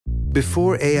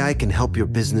Before AI can help your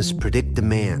business predict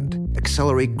demand,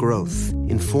 accelerate growth,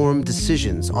 inform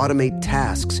decisions, automate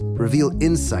tasks, reveal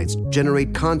insights,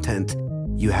 generate content,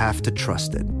 you have to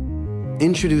trust it.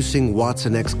 Introducing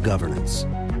Watson X Governance,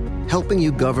 helping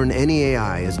you govern any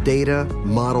AI as data,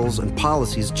 models, and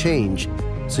policies change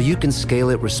so you can scale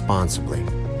it responsibly.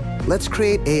 Let's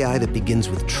create AI that begins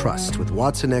with trust with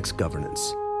Watson X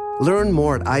Governance. Learn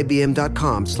more at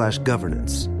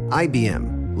ibm.com/governance.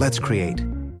 IBM. Let's create.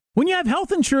 When you have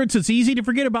health insurance, it's easy to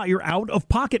forget about your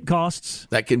out-of-pocket costs.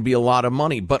 That can be a lot of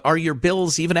money, but are your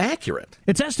bills even accurate?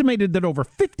 It's estimated that over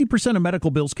 50% of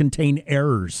medical bills contain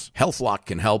errors. HealthLock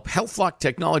can help. HealthLock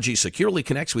technology securely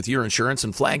connects with your insurance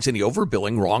and flags any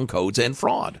overbilling, wrong codes, and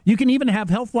fraud. You can even have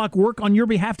HealthLock work on your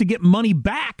behalf to get money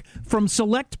back from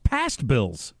select past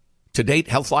bills. To date,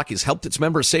 HealthLock has helped its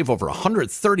members save over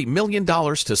 $130 million.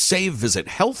 To save, visit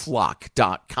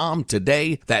healthlock.com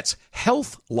today. That's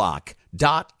healthlock.com.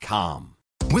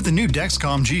 With the new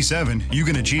Dexcom G7, you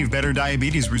can achieve better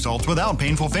diabetes results without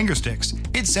painful finger sticks.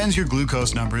 It sends your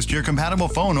glucose numbers to your compatible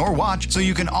phone or watch so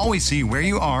you can always see where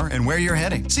you are and where you're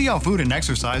heading. See how food and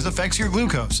exercise affects your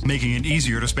glucose, making it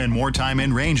easier to spend more time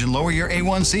in range and lower your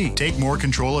A1C. Take more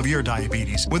control of your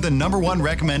diabetes with the #1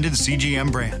 recommended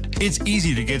CGM brand. It's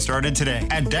easy to get started today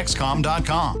at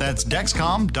Dexcom.com. That's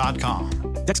Dexcom.com.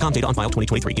 Dexcom data on file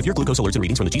 2023. If your glucose alerts and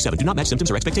readings from the G7 do not match symptoms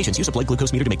or expectations, use a blood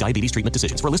glucose meter to make diabetes treatment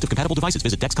decisions. For a list of compatible devices,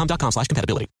 visit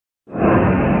Dexcom.com/compatibility.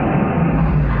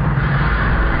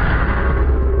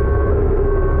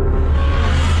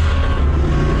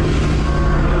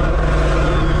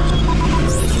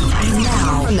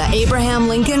 Now, from the Abraham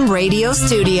Lincoln Radio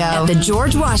Studio at the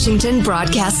George Washington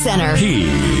Broadcast Center.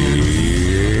 Here's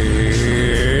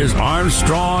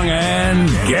Armstrong and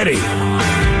Getty.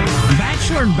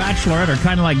 Bachelor and Bachelorette are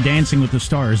kind of like Dancing with the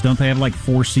Stars. Don't they have like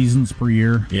 4 seasons per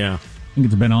year? Yeah. I think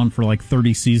it's been on for like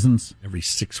 30 seasons. Every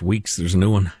 6 weeks, there's a new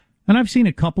one. And I've seen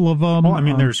a couple of them. Well, I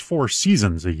mean, there's 4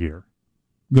 seasons a year.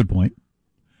 Good point.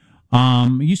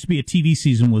 It used to be a TV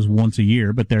season was once a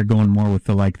year, but they're going more with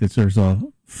the like this. There's a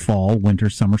fall, winter,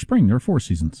 summer, spring. There are 4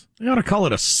 seasons. They ought to call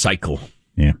it a cycle.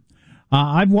 Yeah.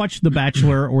 I've watched The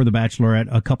Bachelor or The Bachelorette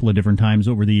a couple of different times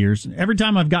over the years. Every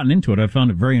time I've gotten into it, I've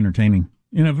found it very entertaining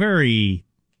in a very,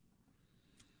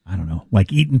 I don't know,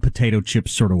 like eating potato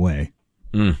chips sort of way.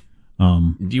 Mm.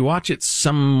 Do you watch it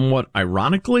somewhat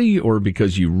ironically or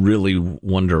because you really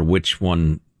wonder which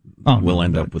one will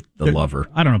end up with the lover?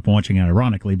 I don't know if I'm watching it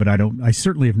ironically, but I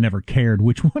certainly have never cared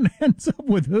which one ends up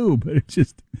with who, but it's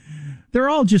just, they're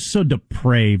all just so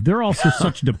depraved. They're also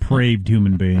such depraved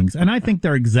human beings. And I think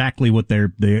they're exactly what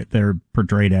they're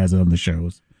portrayed as on the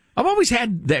shows. I've always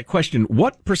had that question.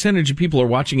 What percentage of people are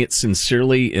watching it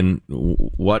sincerely and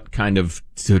what kind of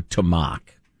to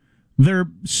mock?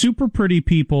 They're super pretty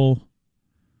people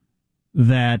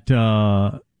that,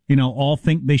 all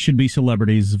think they should be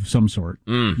celebrities of some sort.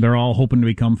 Mm. They're all hoping to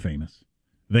become famous.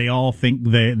 They all think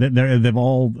they've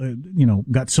all,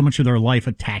 got so much of their life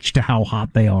attached to how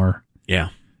hot they are. Yeah.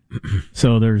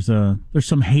 So there's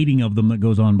some hating of them that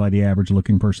goes on by the average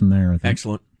looking person there, I think.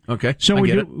 Excellent. Okay. So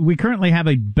we currently have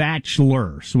a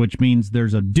bachelor, which means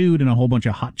there's a dude and a whole bunch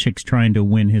of hot chicks trying to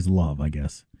win his love, I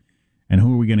guess. And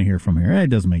who are we going to hear from here? It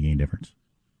doesn't make any difference.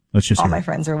 Let's just all my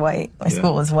friends are white. My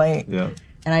school was white. Yeah.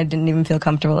 And I didn't even feel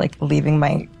comfortable leaving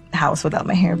my house without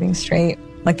my hair being straight.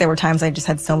 There were times I just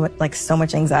had so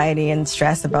much anxiety and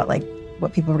stress about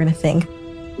what people were going to think.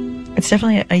 It's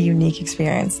definitely a unique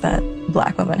experience that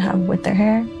Black women have with their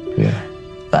hair. Yeah.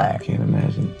 But I can't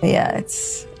imagine. Yeah,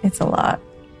 it's a lot.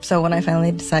 So when I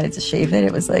finally decided to shave it,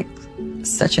 it was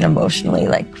such an emotionally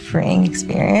freeing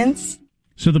experience.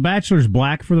 So The Bachelor's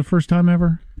black for the first time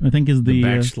ever, I think is the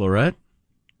Bachelorette?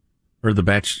 Or the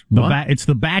Batch? It's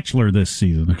The Bachelor this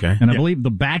season. Okay. And I believe The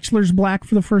Bachelor's black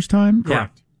for the first time.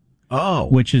 Correct. Oh.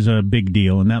 Which is a big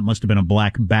deal, and that must have been a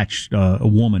black a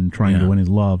woman trying to win his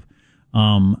love.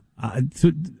 I'm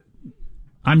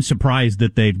surprised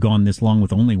that they've gone this long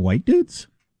with only white dudes.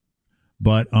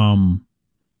 But I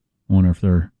wonder if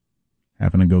they're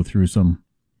having to go through some.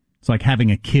 It's like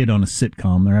having a kid on a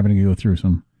sitcom. They're having to go through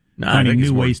some finding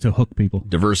new ways to hook people.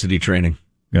 Diversity training.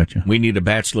 Gotcha. We need a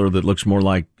bachelor that looks more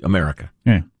like America.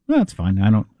 Yeah, well, that's fine. I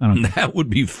don't. That would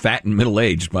be fat and middle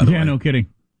aged, by the way. Yeah, no kidding.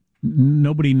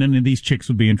 None of these chicks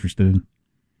would be interested in.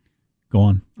 Go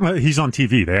on. Well, he's on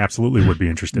TV. They absolutely would be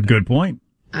interested. Good point.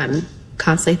 I'm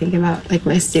constantly thinking about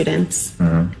my students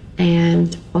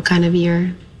and what kind of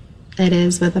year it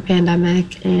is with the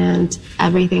pandemic and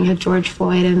everything at George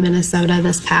Floyd in Minnesota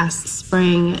this past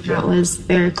spring. That was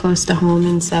very close to home,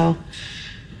 and so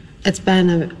it's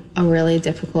been a really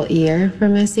difficult year for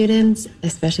my students,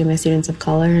 especially my students of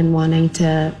color, and wanting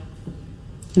to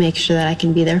make sure that I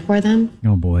can be there for them.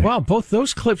 Oh, boy. Wow, both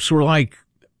those clips were like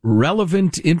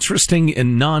relevant, interesting,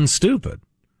 and non-stupid.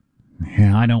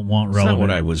 Yeah, I don't want relevant. That's not what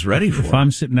I was ready for. If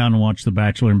I'm sitting down and watch The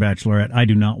Bachelor and Bachelorette, I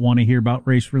do not want to hear about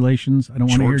race relations. I don't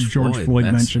want to hear George Floyd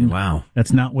mentioned. Wow.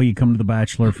 That's not what you come to The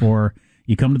Bachelor for.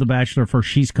 You come to The Bachelor for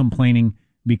she's complaining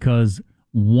because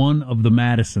one of the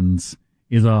Madisons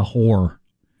is a whore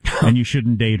and you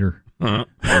shouldn't date her.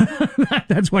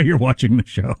 That's why you're watching the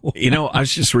show. You know, I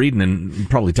was just reading, and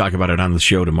probably talk about it on the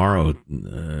show tomorrow.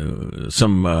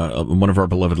 One of our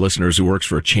beloved listeners who works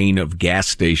for a chain of gas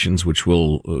stations, which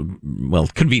will,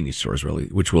 convenience stores really,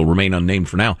 which will remain unnamed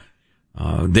for now.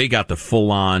 They got the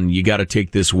full on, you got to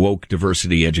take this woke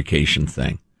diversity education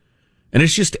thing. And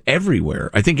it's just everywhere.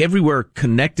 I think everywhere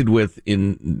connected with,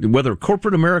 in whether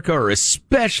corporate America or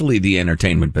especially the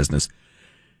entertainment business,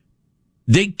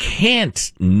 they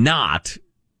can't not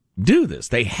do this.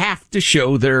 They have to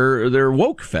show their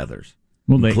woke feathers,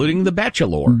 including The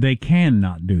Bachelor. They can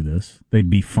not do this. They'd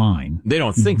be fine. They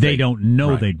don't think they don't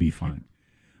know they'd be fine.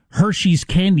 Hershey's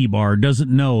Candy Bar doesn't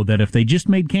know that if they just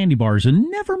made candy bars and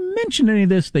never mentioned any of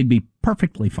this, they'd be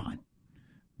perfectly fine.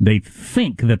 They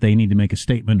think that they need to make a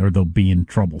statement or they'll be in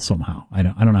trouble somehow. I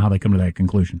don't know how they come to that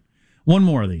conclusion. One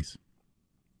more of these.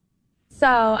 So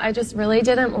I just really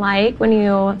didn't like when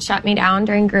you shut me down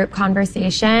during group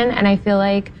conversation, and I feel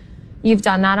like you've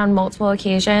done that on multiple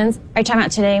occasions. Are you talking about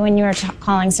today when you were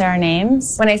calling Sarah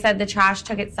names? When I said the trash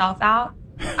took itself out,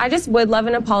 I just would love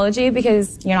an apology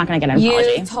because you're not going to get an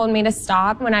apology. You told me to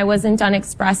stop when I wasn't done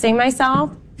expressing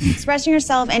myself. Expressing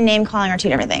yourself and name calling are two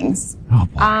different things. Oh,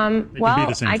 boy.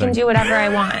 I can do whatever I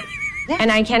want. Yeah.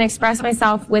 And I can express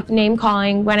myself with name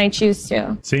calling when I choose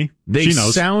to. See? They she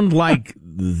knows. Sound like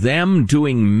them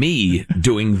doing me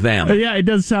doing them. Yeah, it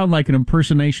does sound like an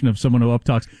impersonation of someone who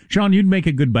uptalks. Sean, you'd make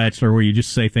a good bachelor where you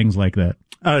just say things like that.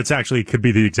 It could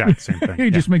be the exact same thing.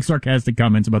 You just make sarcastic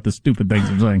comments about the stupid things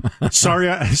they're saying. Sorry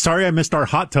I missed our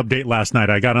hot tub date last night.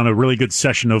 I got on a really good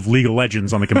session of League of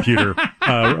Legends on the computer.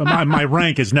 My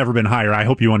rank has never been higher. I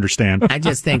hope you understand. I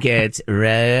just think it's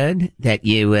rude that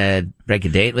you would break a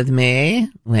date with me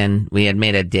when we had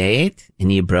made a date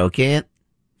and you broke it.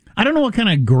 I don't know what kind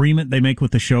of agreement they make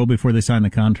with the show before they sign the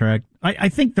contract. I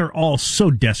think they're all so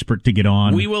desperate to get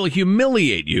on. We will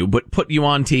humiliate you, but put you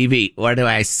on TV. Where do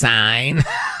I sign?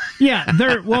 Yeah,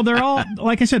 they're all,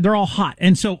 like I said, they're all hot.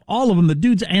 And so all of them, the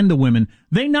dudes and the women,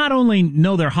 they not only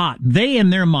know they're hot, they in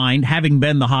their mind, having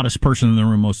been the hottest person in the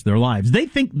room most of their lives, they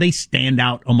think they stand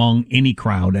out among any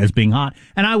crowd as being hot.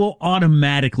 And I will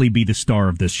automatically be the star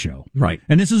of this show. Right.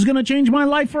 And this is going to change my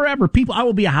life forever. I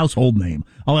will be a household name.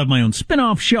 I'll have my own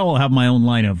spin-off show. I'll have my own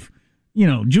line of,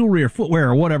 jewelry or footwear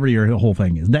or whatever your whole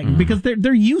thing is. Because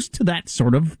they're used to that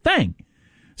sort of thing.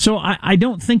 So I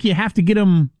don't think you have to get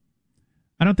them.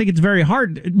 I don't think it's very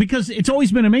hard because it's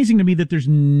always been amazing to me that there's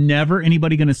never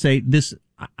anybody going to say this.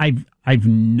 I've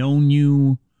known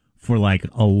you for like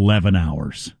 11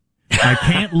 hours. I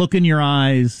can't look in your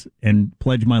eyes and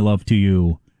pledge my love to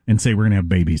you and say we're going to have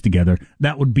babies together.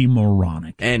 That would be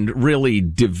moronic. And really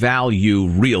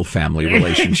devalue real family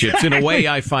relationships exactly. In a way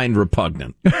I find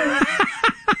repugnant.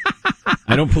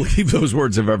 I don't believe those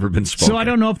words have ever been spoken. So I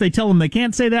don't know if they tell them they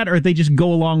can't say that or if they just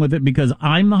go along with it because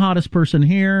I'm the hottest person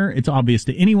here. It's obvious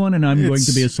to anyone, and I'm going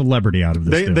to be a celebrity out of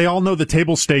this. They all know the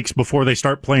table stakes before they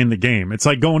start playing the game. It's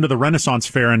like going to the Renaissance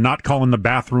Fair and not calling the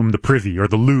bathroom the privy or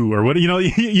the loo or what.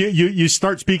 You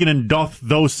start speaking in doth,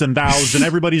 those, and thous, and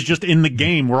everybody's just in the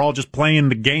game. We're all just playing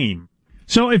the game.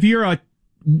 So if you're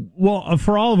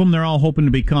for all of them, they're all hoping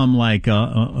to become like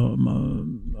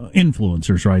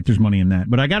influencers, right? There's money in that.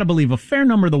 But I got to believe a fair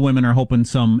number of the women are hoping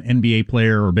some NBA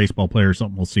player or baseball player or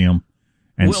something will see them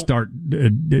and start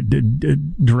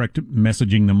direct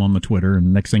messaging them on the Twitter.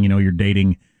 And next thing you know, you're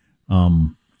dating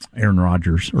Aaron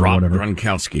Rodgers or Rob whatever.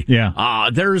 Gronkowski. Yeah.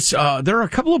 There are a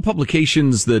couple of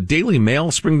publications, the Daily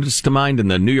Mail springs to mind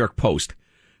and the New York Post,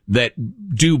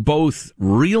 that do both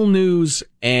real news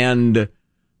and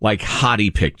like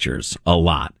hottie pictures a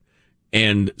lot.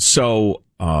 And so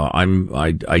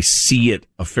I see it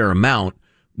a fair amount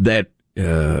that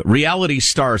reality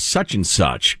star such and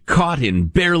such caught in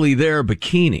barely their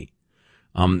bikini.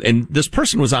 And this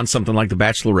person was on something like The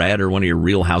Bachelorette or one of your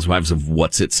Real Housewives of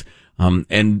What's-Its.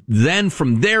 And then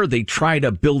from there, they try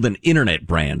to build an internet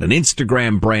brand, an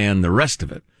Instagram brand, the rest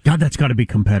of it. God, that's got to be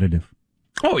competitive.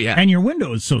 Oh, yeah. And your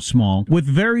window is so small. With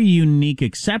very unique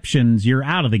exceptions, you're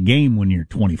out of the game when you're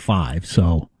 25.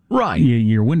 So right,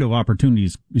 your window of opportunity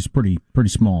is pretty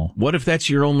small. What if that's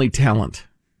your only talent?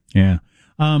 Yeah.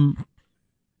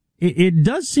 It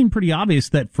does seem pretty obvious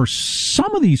that for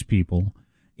some of these people,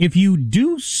 if you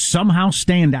do somehow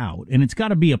stand out, and it's got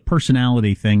to be a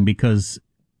personality thing because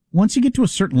once you get to a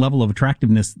certain level of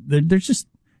attractiveness, there's just,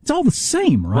 it's all the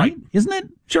same, right? Isn't it?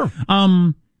 Sure.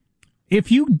 If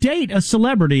you date a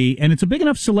celebrity and it's a big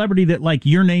enough celebrity that like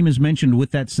your name is mentioned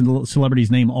with that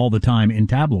celebrity's name all the time in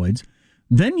tabloids,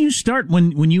 then you start,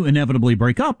 when you inevitably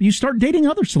break up, you start dating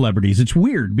other celebrities. It's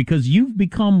weird because you've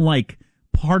become like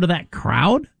part of that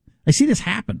crowd. I see this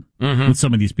happen with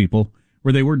some of these people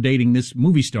where they were dating this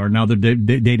movie star. Now they're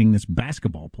dating this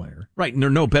basketball player. Right. And they're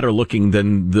no better looking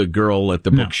than the girl at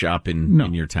the bookshop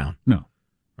in your town. No.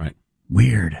 Right.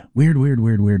 Weird.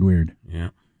 Yeah.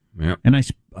 Yeah. And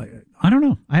I don't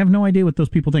know. I have no idea what those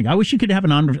people think. I wish you could have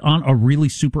a really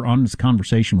super honest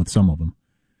conversation with some of them.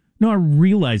 No, I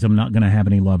realize I'm not going to have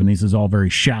any love, and this is all very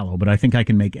shallow, but I think I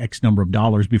can make X number of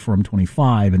dollars before I'm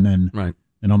 25, and then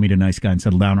I'll meet a nice guy and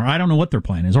settle down. Or I don't know what their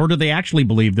plan is. Or do they actually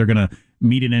believe they're going to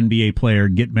meet an NBA player,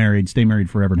 get married, stay married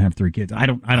forever, and have 3 kids? I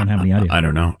don't have any idea. I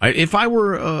don't know. If I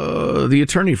were the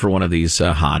attorney for one of these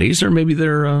hotties, or maybe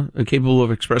they're capable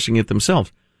of expressing it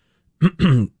themselves,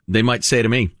 they might say to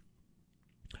me,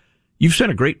 "You've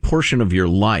spent a great portion of your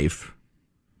life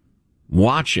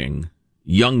watching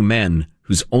young men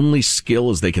whose only skill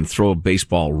is they can throw a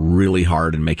baseball really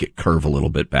hard and make it curve a little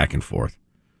bit back and forth.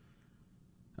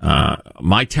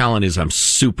 My talent is I'm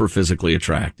super physically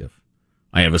attractive.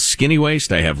 I have a skinny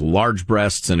waist, I have large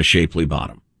breasts, and a shapely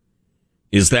bottom.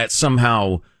 Is that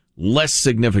somehow less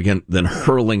significant than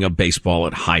hurling a baseball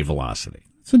at high velocity?"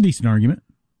 It's a decent argument.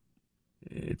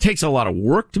 It takes a lot of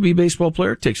work to be a baseball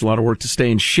player. It takes a lot of work to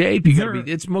stay in shape.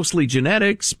 It's mostly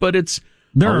genetics, but it's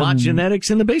a lot of genetics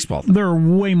in the baseball thing. There are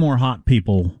way more hot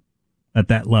people at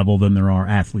that level than there are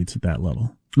athletes at that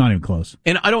level. Not even close.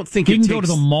 And I don't think you can go to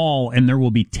the mall and there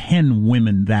will be 10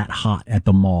 women that hot at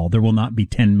the mall. There will not be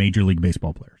 10 Major League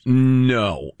Baseball players.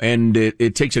 No. And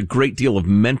it takes a great deal of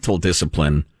mental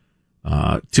discipline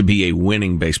to be a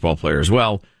winning baseball player as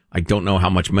well. I don't know how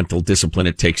much mental discipline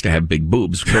it takes to have big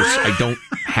boobs. Of course, I don't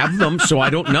have them, so I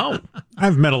don't know.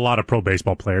 I've met a lot of pro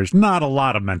baseball players. Not a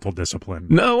lot of mental discipline.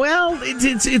 No, well,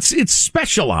 it's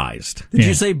specialized. Did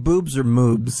you say boobs or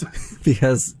moobs?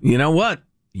 Because you know what?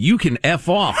 You can F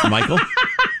off, Michael.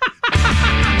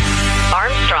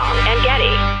 Armstrong and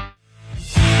Getty.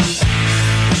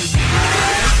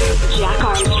 Jack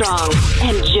Armstrong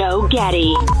and Joe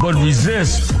Getty. But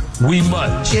resist, we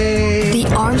must. The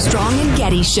Armstrong and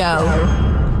Getty Show.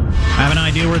 I have an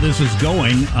idea where this is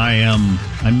going.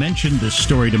 I mentioned this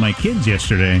story to my kids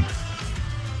yesterday.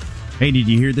 Hey, did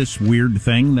you hear this weird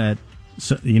thing that,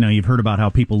 you've heard about how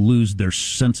people lose their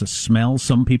sense of smell?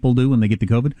 Some people do when they get the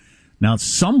COVID. Now,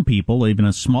 some people, even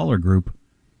a smaller group,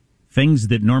 things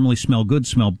that normally smell good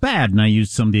smell bad. And I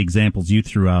used some of the examples you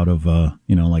threw out of,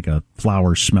 like a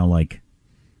flower smell like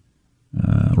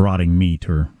rotting meat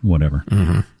or whatever.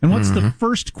 Mm-hmm. And what's the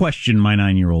first question my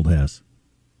 9-year-old has?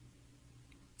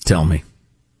 Tell me.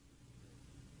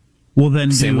 Well,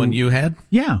 then same one you had?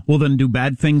 Yeah. Well, then do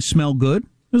bad things smell good?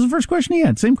 It was the first question he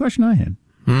had. Same question I had.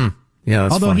 Yeah,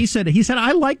 that's although funny. he said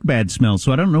I like bad smells,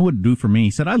 so I don't know what to do for me.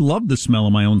 He said I love the smell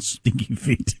of my own stinky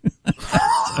feet.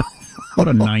 What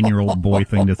a 9-year-old boy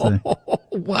thing to say.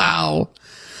 Wow.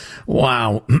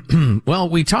 Well,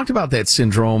 we talked about that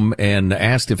syndrome and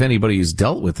asked if anybody's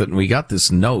dealt with it, and we got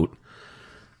this note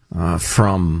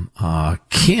from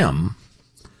Kim,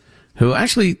 who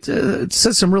actually said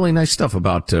some really nice stuff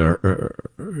about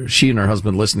she and her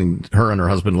husband listening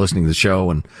to the show,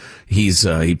 and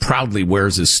he proudly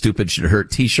wears his stupid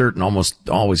shirt T-shirt and almost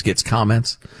always gets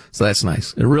comments, so that's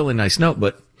nice. A really nice note.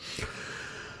 But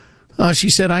she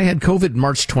said, "I had COVID in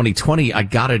March 2020. I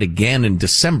got it again in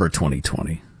December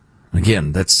 2020.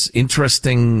 Again, that's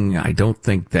interesting. I don't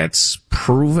think that's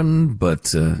proven,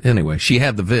 but anyway, she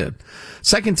had the vid.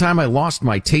 Second time, I lost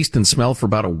my taste and smell for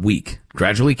about a week.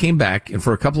 Gradually came back, and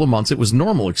for a couple of months, it was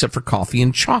normal except for coffee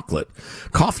and chocolate.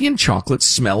 Coffee and chocolate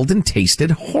smelled and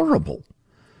tasted horrible.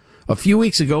 A few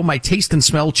weeks ago, my taste and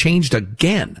smell changed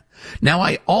again. Now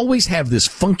I always have this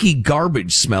funky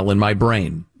garbage smell in my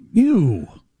brain." Ew.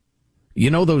 You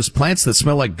know those plants that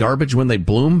smell like garbage when they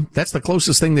bloom? That's the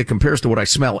closest thing that compares to what I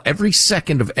smell every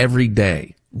second of every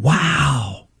day.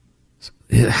 Wow.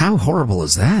 How horrible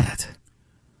is that?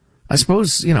 I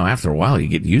suppose, after a while you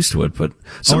get used to it, but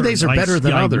some days are better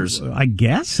than others. I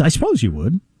guess. I suppose you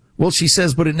would. Well, she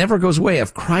says, but it never goes away.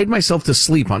 I've cried myself to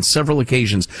sleep on several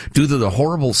occasions due to the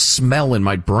horrible smell in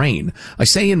my brain. I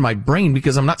say in my brain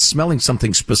because I'm not smelling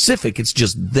something specific. It's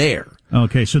just there.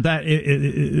 Okay, so that,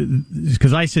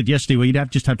 because I said yesterday, well,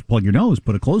 you'd just have to plug your nose,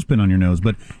 put a clothespin on your nose.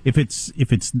 But if it's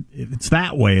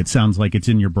that way, it sounds like it's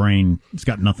in your brain. It's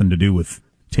got nothing to do with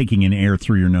taking in air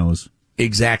through your nose.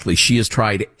 Exactly. She has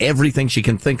tried everything she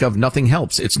can think of. Nothing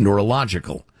helps. It's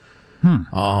neurological.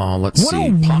 Let's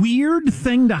see. What a weird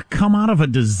thing to come out of a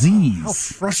disease. How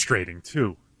frustrating,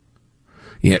 too.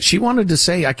 Yeah, she wanted to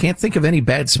say, I can't think of any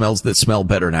bad smells that smell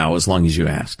better now, as long as you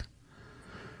asked.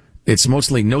 It's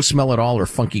mostly no smell at all or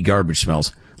funky garbage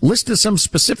smells. List of some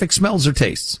specific smells or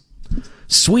tastes.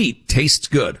 Sweet, tastes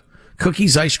good.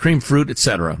 Cookies, ice cream, fruit,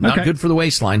 etc. Not good for the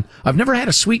waistline. I've never had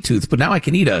a sweet tooth, but now I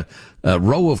can eat a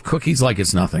row of cookies like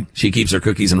it's nothing. She keeps her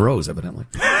cookies in rows, evidently.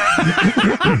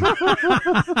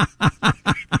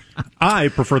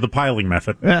 I prefer the piling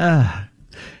method.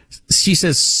 She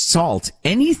says salt.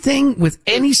 Anything with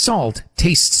any salt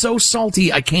tastes so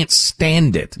salty I can't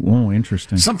stand it. Oh,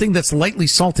 interesting. Something that's lightly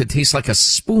salted tastes like a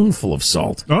spoonful of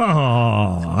salt. Oh,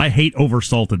 I hate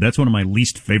oversalted. That's one of my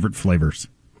least favorite flavors.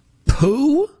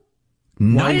 Poo?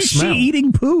 No Why is smell. she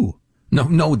eating poo?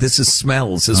 No, this is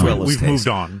smells as well as we've taste. moved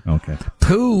on. Okay.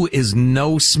 Poo is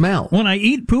no smell. When I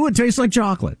eat poo, it tastes like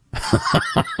chocolate.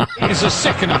 It's a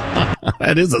sickener.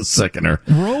 That is a sickener.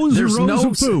 Rows and rows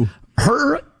of poo.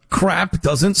 Her crap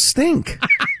doesn't stink.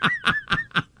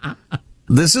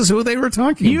 This is who they were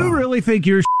talking about. You really think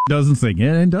your doesn't stink?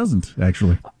 Yeah, it doesn't,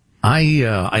 actually.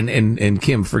 And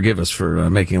Kim, forgive us for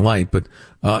making light, but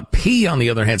pee, on the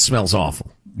other hand, smells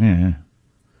awful. Yeah.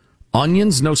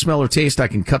 Onions, no smell or taste. I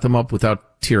can cut them up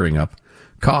without tearing up.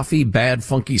 Coffee, bad,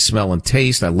 funky smell and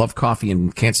taste. I love coffee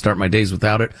and can't start my days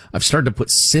without it. I've started to put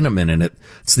cinnamon in it.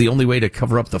 It's the only way to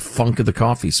cover up the funk of the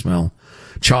coffee smell.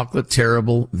 Chocolate,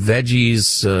 terrible.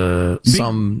 Veggies,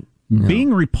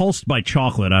 Being repulsed by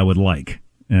chocolate, I would like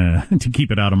to keep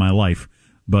it out of my life.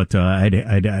 But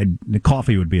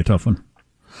coffee would be a tough one.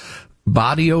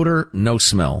 Body odor, no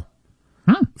smell.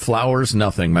 Flowers,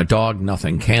 nothing. My dog,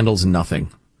 nothing. Candles, nothing.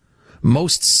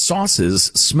 Most sauces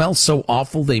smell so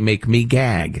awful they make me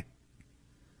gag.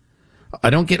 I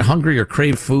don't get hungry or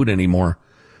crave food anymore.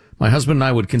 My husband and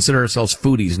I would consider ourselves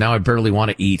foodies. Now I barely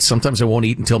want to eat. Sometimes I won't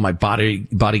eat until my body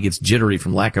gets jittery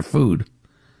from lack of food.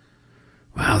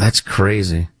 Wow, that's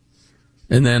crazy.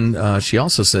 And then she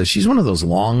also says she's one of those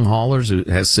long haulers who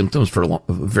has symptoms for a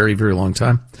very, very long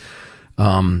time.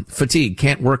 Fatigue,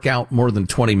 can't work out more than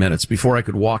 20 minutes. Before I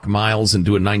could walk miles and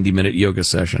do a 90-minute yoga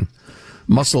session.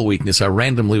 Muscle weakness, I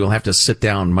randomly will have to sit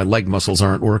down. My leg muscles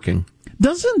aren't working.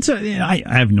 Doesn't, I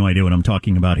have no idea what I'm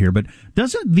talking about here, but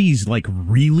doesn't these like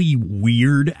really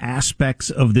weird aspects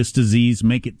of this disease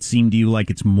make it seem to you like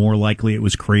it's more likely it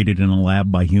was created in a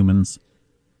lab by humans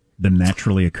than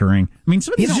naturally occurring? I mean,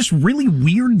 some of these just really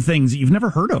weird things that you've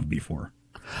never heard of before.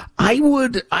 I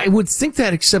would think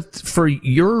that, except for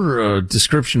your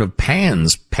description of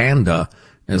panda,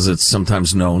 as it's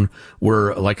sometimes known,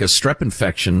 where like a strep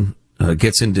infection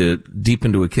gets deep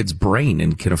into a kid's brain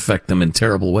and can affect them in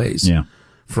terrible ways. Yeah.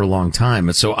 For a long time.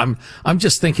 And so I'm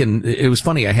just thinking, it was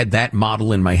funny. I had that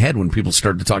model in my head when people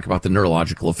started to talk about the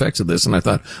neurological effects of this. And I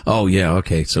thought, oh yeah,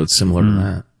 okay. So it's similar to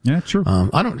that. Yeah, true.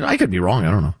 I could be wrong.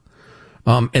 I don't know.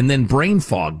 And then brain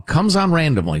fog comes on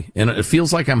randomly, and it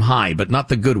feels like I'm high, but not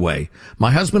the good way.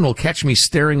 My husband will catch me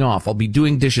staring off. I'll be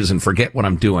doing dishes and forget what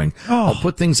I'm doing. I'll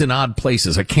put things in odd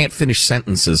places. I can't finish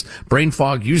sentences. Brain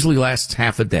fog usually lasts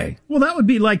half a day. Well, that would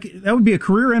be a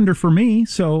career ender for me.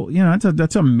 So,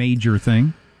 that's a major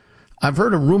thing. I've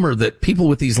heard a rumor that people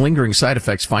with these lingering side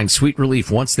effects find sweet relief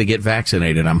once they get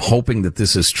vaccinated. I'm hoping that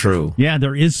this is true. Yeah,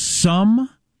 there is some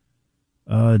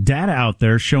data out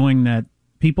there showing that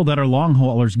people that are long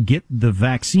haulers get the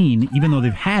vaccine even though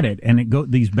they've had it, and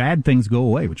these bad things go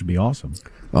away, which would be awesome.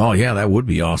 Oh yeah, that would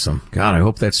be awesome. God, I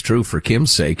hope that's true for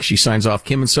Kim's sake. She signs off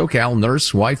Kim in SoCal,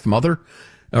 nurse, wife, mother,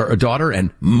 or a daughter, and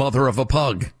mother of a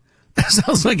pug. That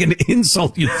sounds like an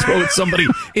insult you'd throw at somebody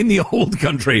in the old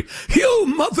country. You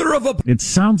mother of a... It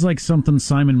sounds like something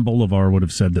Simon Bolivar would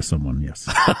have said to someone, yes.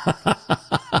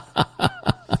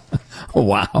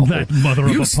 Wow. That mother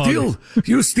of a pug.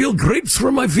 You steal grapes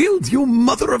from my field, you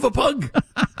mother of a pug.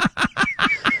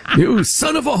 You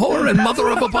son of a whore and mother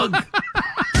of a pug.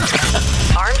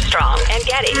 Armstrong and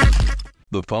Getty.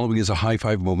 The following is a high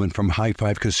five moment from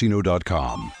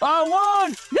highfivecasino.com. I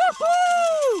won!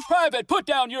 Yahoo! Private, put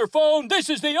down your phone. This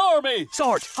is the Army.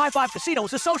 Sarge, High Five Casino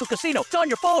is a social casino. It's on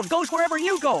your phone. Goes wherever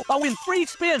you go. I win free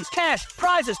spins, cash,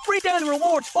 prizes, free daily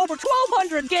rewards, over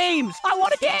 1,200 games. I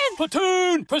won again.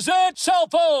 Platoon, present cell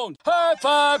phone. High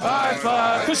Five. High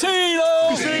Five.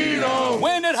 Casino.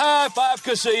 Win at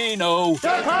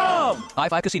highfivecasino.com. High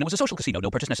Five Casino is a social casino.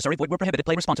 No purchase necessary. Void where prohibited.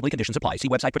 Play responsibly. Conditions apply. See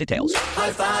website for details.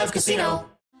 High Five Casino.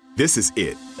 This is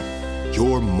it.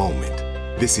 Your moment.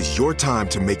 This is your time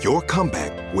to make your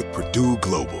comeback with Purdue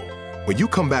Global. When you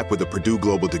come back with a Purdue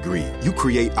Global degree, you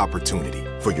create opportunity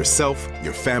for yourself,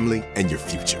 your family, and your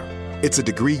future. It's a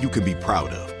degree you can be proud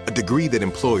of, a degree that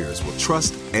employers will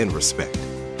trust and respect.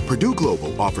 Purdue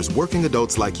Global offers working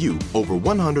adults like you over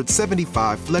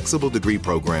 175 flexible degree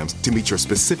programs to meet your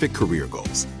specific career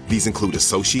goals. These include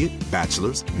associate,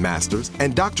 bachelor's, master's,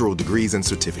 and doctoral degrees and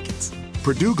certificates.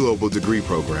 Purdue Global degree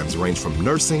programs range from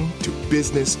nursing to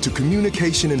business to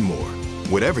communication and more.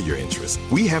 Whatever your interest,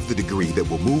 we have the degree that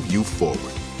will move you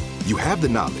forward. You have the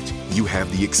knowledge, you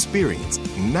have the experience.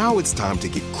 Now it's time to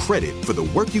get credit for the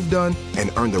work you've done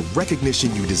and earn the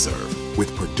recognition you deserve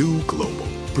with Purdue Global,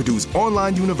 Purdue's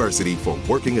online university for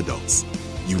working adults.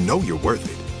 You know you're worth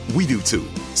it. We do too.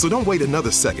 So don't wait another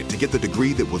second to get the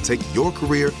degree that will take your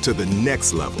career to the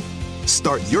next level.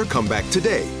 Start your comeback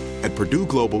today at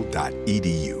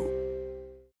purdueglobal.edu.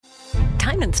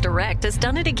 Diamonds Direct has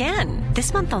done it again.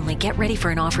 This month only, get ready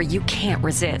for an offer you can't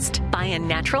resist. Buy a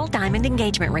natural diamond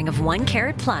engagement ring of 1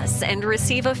 carat plus and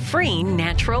receive a free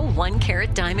natural 1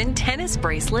 carat diamond tennis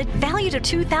bracelet valued at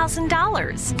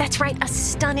 $2,000. That's right, a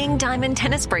stunning diamond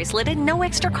tennis bracelet at no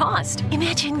extra cost.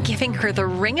 Imagine giving her the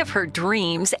ring of her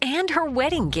dreams and her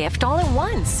wedding gift all at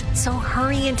once. So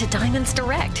hurry into Diamonds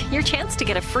Direct. Your chance to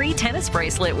get a free tennis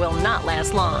bracelet will not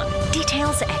last long.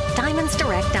 Details at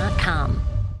diamondsdirect.com.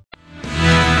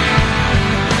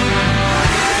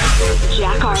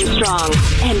 Jack Armstrong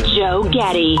and Joe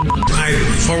Getty. I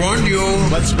forewarned you.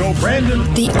 Let's go,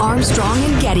 Brandon. The Armstrong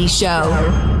and Getty Show.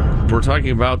 We're talking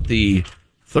about the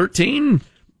 13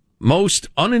 most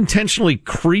unintentionally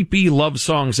creepy love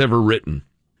songs ever written.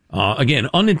 Again,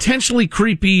 unintentionally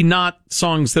creepy, not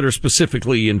songs that are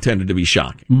specifically intended to be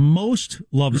shocking. Most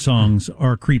love songs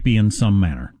are creepy in some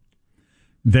manner.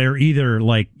 They're either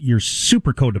like you're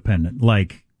super codependent,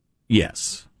 like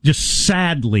yes, just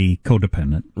sadly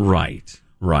codependent. Right.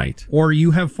 Or you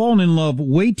have fallen in love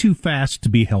way too fast to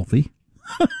be healthy.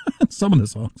 Some of the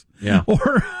songs. Yeah.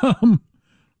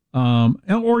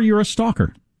 Or you're a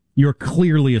stalker. You're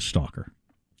clearly a stalker.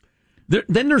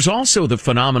 Then there's also the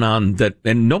phenomenon that,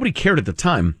 and nobody cared at the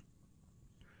time,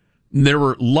 there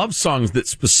were love songs that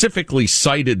specifically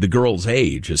cited the girl's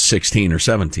age as 16 or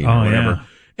 17 or whatever. Yeah.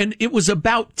 And it was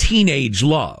about teenage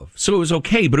love. So it was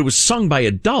okay, but it was sung by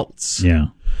adults. Yeah.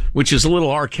 Which is a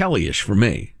little R. Kelly-ish for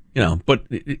me, but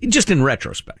just in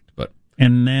retrospect. But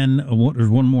and then there's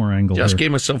one more angle. Just here.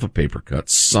 gave myself a paper cut,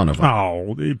 son of a.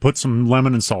 Oh, you put some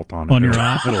lemon and salt on it. On your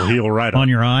eye? It'll heal right on up.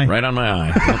 your eye? Right on my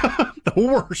eye. The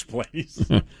worst place.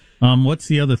 What's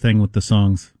the other thing with the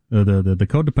songs? The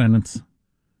codependence,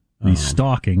 the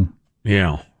stalking.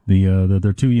 Yeah.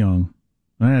 They're too young.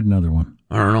 I had another one.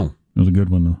 I don't know. It was a good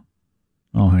one, though.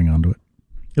 I'll hang on to it.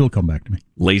 It'll come back to me.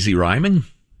 Lazy rhyming?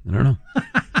 I don't know.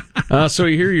 So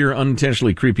you hear your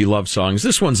unintentionally creepy love songs.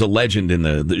 This one's a legend in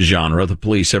the genre, The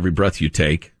Police, Every Breath You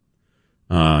Take.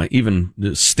 Even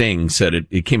Sting said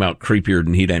it came out creepier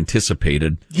than he'd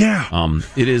anticipated. Yeah.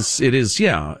 It is,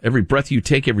 yeah. Every breath you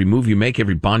take, every move you make,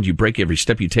 every bond you break, every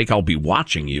step you take, I'll be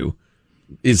watching you.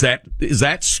 Is that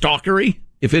stalkery?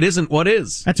 If it isn't, what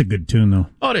is? That's a good tune, though.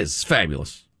 Oh, it is. It's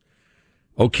fabulous.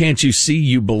 Oh, can't you see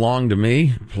you belong to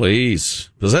me? Please.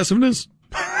 Possessiveness?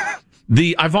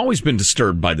 I've always been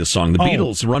disturbed by this song. The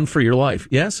Beatles, Run for Your Life.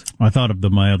 Yes? I thought of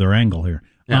my other angle here.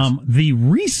 Yes. The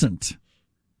recent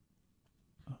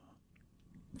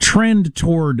trend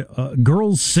toward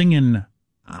girls singing,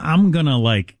 I'm going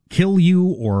to kill you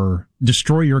or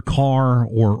destroy your car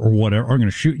or whatever, or I'm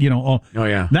going to shoot, oh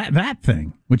yeah. That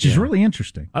thing, which is really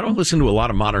interesting. I don't listen to a lot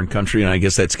of modern country, and I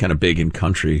guess that's kind of big in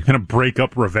country. Kind of break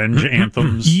up revenge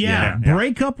anthems. Yeah,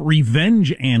 break up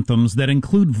revenge anthems that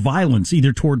include violence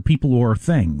either toward people or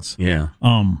things. Yeah.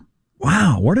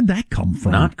 Wow, where did that come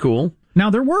from? Not cool. Now,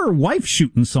 there were wife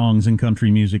shooting songs in country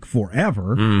music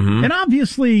forever. Mm-hmm. And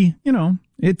obviously,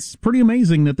 it's pretty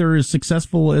amazing that they're as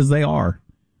successful as they are.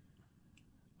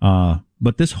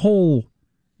 But this whole,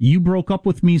 you broke up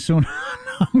with me, so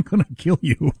I'm going to kill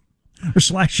you. Or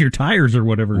slash your tires or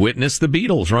whatever. Witness the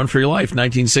Beatles, Run for Your Life,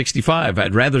 1965.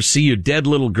 I'd rather see you dead,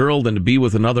 little girl, than to be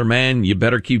with another man. You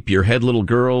better keep your head, little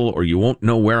girl, or you won't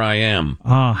know where I am.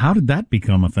 How did that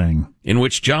become a thing? In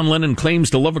which John Lennon claims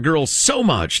to love a girl so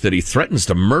much that he threatens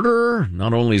to murder her.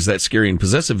 Not only is that scary and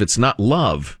possessive, it's not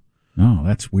love. Oh,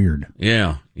 that's weird.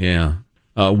 Yeah.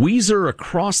 Weezer,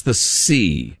 Across the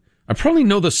Sea. I probably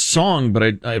know the song,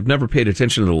 but I've never paid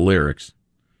attention to the lyrics.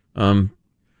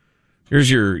 Here's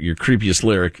your creepiest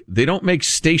lyric. They don't make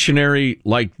stationery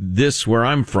like this where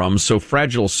I'm from, so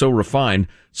fragile, so refined.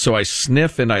 So I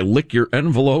sniff and I lick your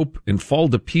envelope and fall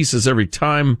to pieces every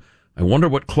time. I wonder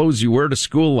what clothes you wear to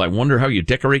school. I wonder how you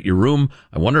decorate your room.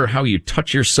 I wonder how you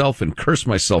touch yourself, and curse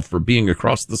myself for being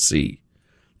across the sea.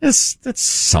 That's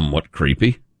somewhat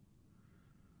creepy.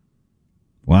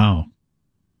 Wow.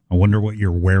 I wonder what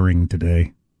you're wearing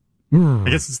today. I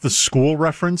guess it's the school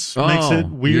reference makes it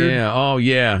weird.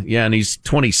 Yeah. And he's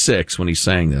 26 when he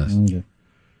sang this. Okay.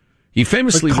 He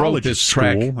famously Like wrote college this is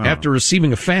track school. Oh. after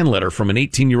receiving a fan letter from an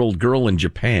 18-year-old girl in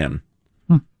Japan.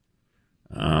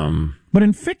 But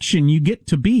in fiction, you get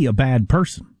to be a bad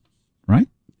person, right?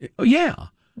 Oh, yeah.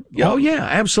 Oh, yeah,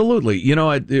 absolutely. You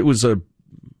know, it was a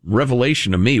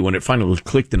revelation to me when it finally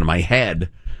clicked into my head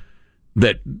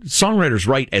that songwriters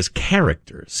write as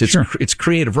characters. It's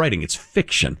creative writing. It's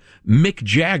fiction. Mick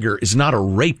Jagger is not a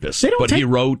rapist, but he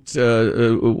wrote,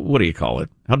 what do you call it?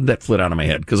 How did that flit out of my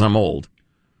head? Because I'm old.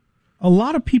 A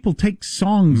lot of people take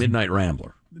songs. Midnight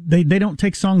Rambler. They don't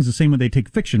take songs the same way they take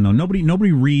fiction, though.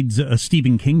 Nobody reads a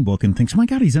Stephen King book and thinks, "Oh my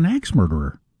God, he's an axe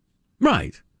murderer."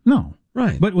 Right. No.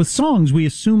 Right. But with songs, we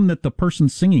assume that the person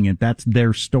singing it, that's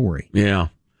their story. Yeah.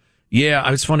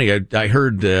 Yeah, it's funny. I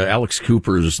heard Alex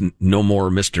Cooper's No More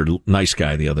Mr. Nice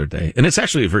Guy the other day, and it's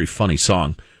actually a very funny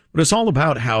song. But it's all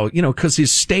about how, because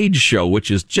his stage show, which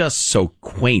is just so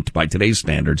quaint by today's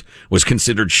standards, was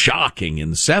considered shocking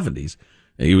in the 70s.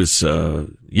 He was,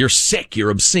 "You're sick,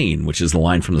 you're obscene," which is the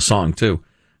line from the song, too.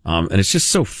 And it's just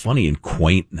so funny and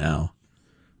quaint now.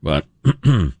 But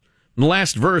in the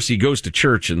last verse, he goes to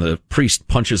church and the priest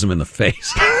punches him in the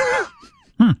face.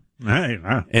 Hey,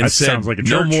 And that said, sounds like a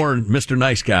 "No church." more Mr.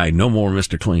 Nice Guy, no more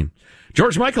Mr. Clean."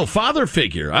 George Michael, father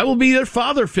figure. I will be your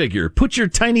father figure. Put your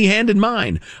tiny hand in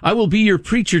mine. I will be your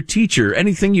preacher teacher.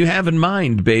 Anything you have in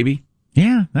mind, baby.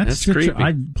 Yeah, that's creepy.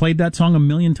 I played that song a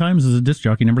million times as a disc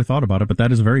jockey. Never thought about it, but that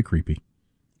is very creepy.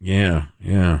 Yeah.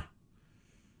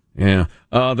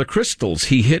 The Crystals,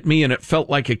 He Hit Me and It Felt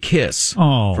Like a Kiss.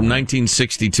 Oh. From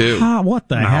 1962. What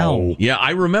the hell? Yeah,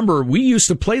 I remember we used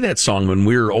to play that song when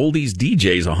we were oldies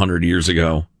DJs 100 years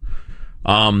ago.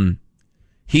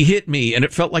 He hit me and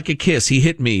it felt like a kiss. He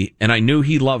hit me and I knew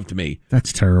he loved me.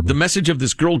 That's terrible. The message of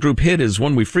this girl group hit is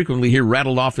one we frequently hear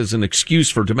rattled off as an excuse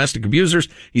for domestic abusers.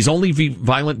 He's only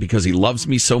violent because he loves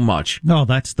me so much. No,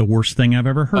 that's the worst thing I've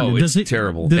ever heard. Oh, it's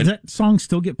terrible. Does that song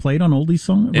still get played on oldies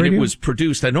song radio? And it was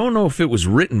produced, I don't know if it was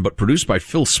written, but produced by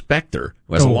Phil Spector,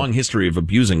 who has a long history of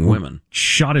abusing women.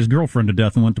 Shot his girlfriend to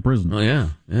death and went to prison. Oh,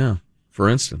 yeah. For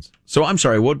instance. So, I'm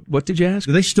sorry, what did you ask?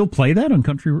 Do they still play that on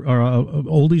country or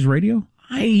oldies radio?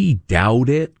 I doubt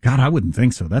it. God, I wouldn't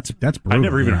think so. That's brutal. I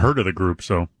never even heard of the group,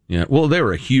 so. Yeah, well, they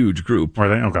were a huge group. Are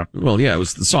they? Okay. Well, yeah, the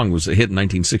song was a hit in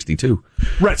 1962.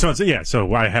 Right, so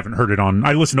I haven't heard it on.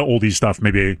 I listen to oldie stuff.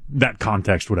 Maybe that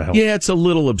context would have helped. Yeah, it's a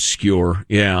little obscure.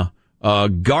 Yeah.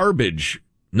 Garbage,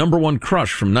 number one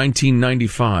crush from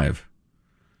 1995.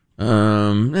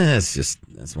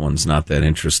 This one's not that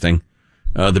interesting.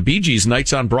 The Bee Gees'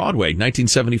 Nights on Broadway,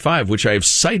 1975, which I have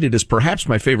cited as perhaps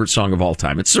my favorite song of all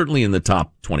time. It's certainly in the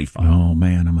top 25. Oh,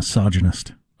 man, a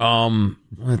misogynist.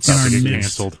 Let's get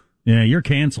canceled. Yeah, you're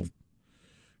canceled.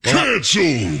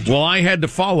 Canceled! Well, I had to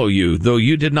follow you, though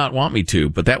you did not want me to,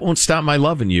 but that won't stop my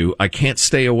loving you. I can't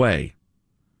stay away.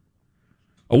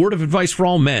 A word of advice for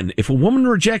all men. If a woman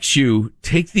rejects you,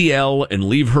 take the L and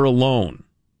leave her alone.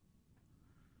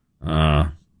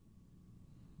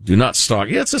 Do not stalk.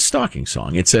 Yeah, it's a stalking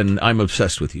song. It's an I'm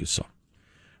obsessed with you song.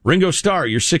 Ringo Starr,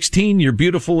 you're 16, you're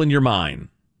beautiful and you're mine.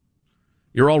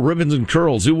 You're all ribbons and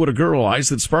curls. Ooh, what a girl. Eyes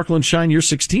that sparkle and shine. You're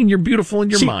 16, you're beautiful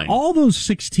and you're mine. All those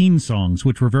 16 songs,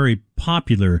 which were very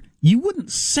popular, you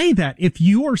wouldn't say that if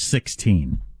you're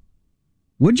 16.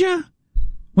 Would you?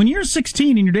 When you're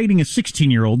 16 and you're dating a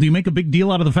 16-year-old, do you make a big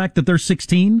deal out of the fact that they're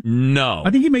 16? No.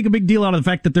 I think you make a big deal out of the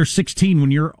fact that they're 16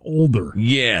 when you're older.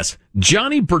 Yes.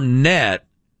 Johnny Burnett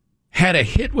had a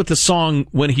hit with the song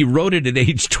when he wrote it at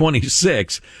age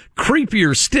 26.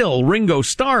 Creepier still, Ringo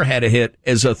Starr had a hit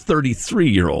as a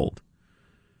 33-year-old.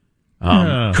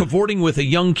 Cavorting with a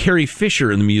young Carrie Fisher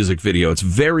in the music video. It's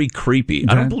very creepy.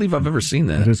 I don't believe I've ever seen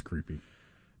that. It is creepy.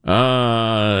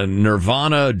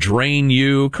 Nirvana, Drain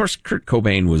You. Of course, Kurt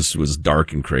Cobain was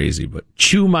dark and crazy, but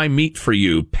Chew My Meat for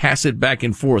You, Pass It Back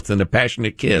and Forth in a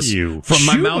Passionate Kiss. From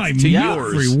my mouth to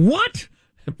yours. What?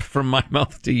 From my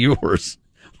mouth to yours.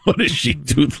 What is she,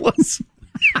 toothless?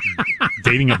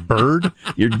 Dating a bird?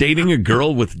 You're dating a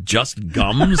girl with just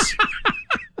gums?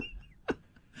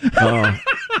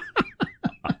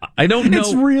 I don't know.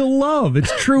 It's real love.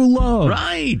 It's true love.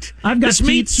 Right. I've got this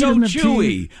meat's so teeth,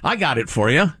 chewy. I got it for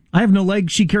you. I have no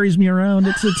legs. She carries me around.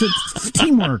 It's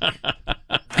teamwork.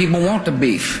 People want the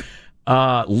beef.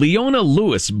 Leona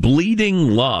Lewis, Bleeding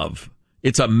Love.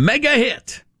 It's a mega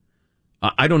hit.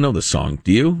 I don't know the song.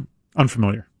 Do you?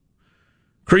 Unfamiliar.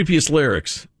 Creepiest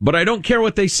lyrics. But I don't care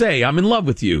what they say. I'm in love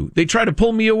with you. They try to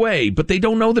pull me away, but they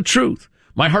don't know the truth.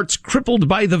 My heart's crippled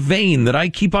by the vein that I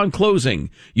keep on closing.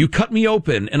 You cut me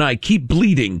open and I keep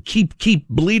bleeding. Keep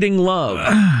bleeding love.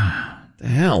 The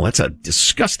hell, that's a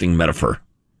disgusting metaphor.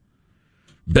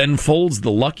 Ben Folds, The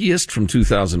Luckiest from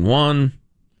 2001.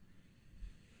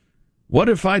 What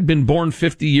if I'd been born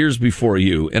 50 years before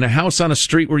you, in a house on a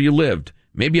street where you lived?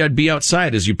 Maybe I'd be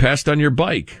outside as you passed on your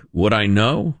bike. Would I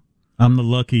know? I'm the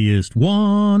luckiest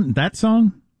one. That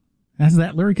song has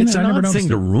that lyric in it? It's an odd thing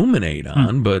to ruminate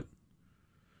on, but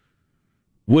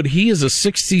would he as a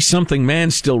 60-something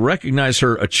man still recognize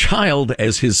her, a child,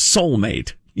 as his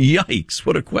soulmate? Yikes,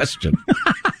 what a question.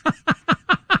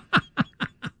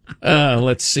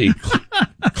 Let's see.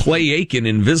 Clay Aiken,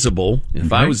 Invisible.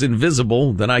 If I was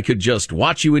invisible, then I could just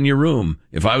watch you in your room.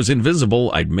 If I was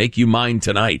invisible, I'd make you mine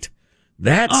tonight.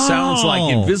 That sounds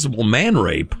like invisible man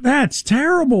rape. That's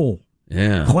terrible.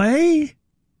 Yeah. Clay?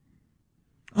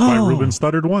 Why Ruben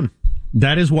Studdard won.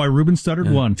 That is why Ruben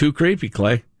Studdard won. Too creepy,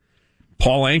 Clay.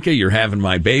 Paul Anka, You're Having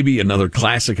My Baby, another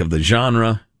classic of the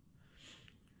genre.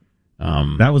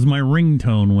 That was my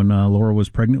ringtone when Laura was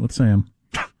pregnant with Sam.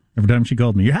 Every time she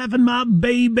called me, "You're having my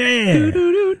baby."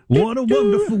 What a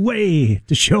wonderful way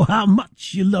to show how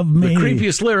much you love me. The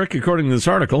creepiest lyric, according to this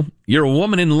article, "You're a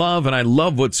woman in love and I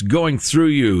love what's going through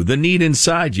you. The need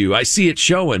inside you. I see it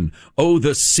showing. Oh,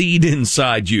 the seed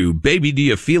inside you. Baby, do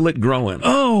you feel it growing?"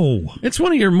 Oh. It's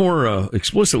one of your more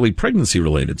explicitly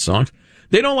pregnancy-related songs.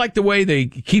 They don't like the way they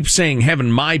keep saying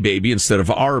having my baby instead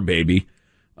of our baby.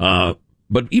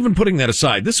 But even putting that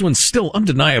aside, this one's still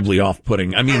undeniably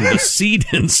off-putting. I mean, the seed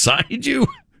inside you?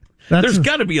 There's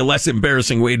got to be a less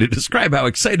embarrassing way to describe how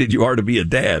excited you are to be a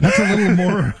dad. That's a little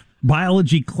more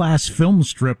biology class film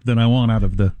strip than I want out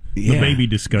of the baby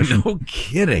discussion. No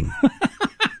kidding.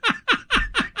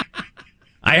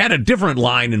 I had a different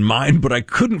line in mind, but I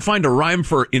couldn't find a rhyme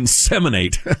for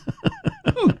inseminate.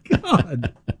 Oh,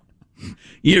 God.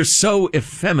 You're so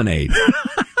effeminate.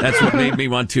 That's what made me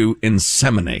want to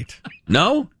inseminate.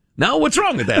 No? No? What's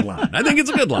wrong with that line? I think it's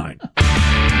a good line.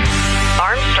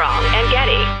 Armstrong and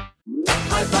Getty.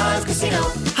 High Five Casino.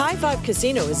 High Five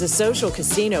Casino is a social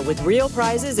casino with real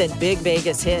prizes and big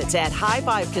Vegas hits at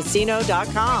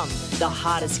highfivecasino.com. The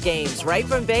hottest games right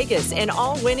from Vegas, and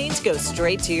all winnings go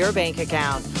straight to your bank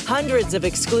account. Hundreds of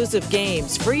exclusive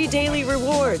games, free daily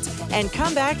rewards, and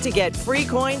come back to get free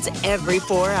coins every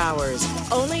 4 hours.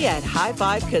 Only at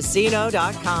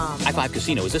highfivecasino.com. High Five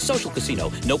Casino is a social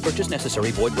casino. No purchase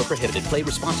necessary. Void where prohibited. Play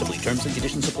responsibly. Terms and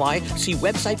conditions apply. See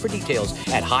website for details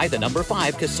at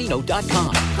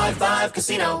high5casino.com. High Five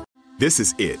Casino. This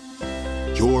is it.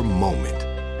 Your moment.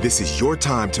 This is your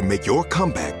time to make your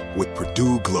comeback with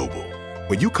Purdue Global.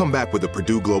 When you come back with a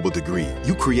Purdue Global degree,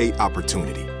 you create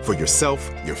opportunity for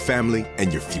yourself, your family,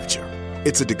 and your future.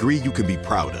 It's a degree you can be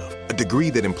proud of, a degree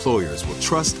that employers will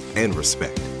trust and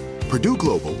respect. Purdue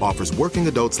Global offers working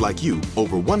adults like you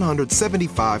over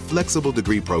 175 flexible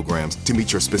degree programs to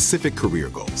meet your specific career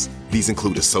goals. These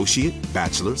include associate,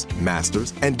 bachelor's,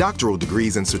 master's, and doctoral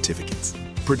degrees and certificates.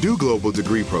 Purdue Global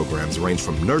degree programs range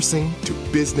from nursing to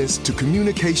business to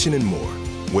communication and more.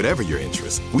 Whatever your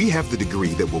interest, we have the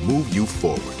degree that will move you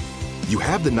forward. You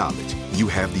have the knowledge, you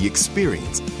have the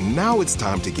experience. Now it's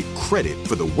time to get credit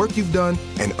for the work you've done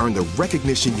and earn the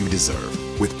recognition you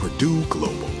deserve with Purdue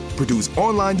Global, Purdue's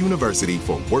online university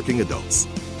for working adults.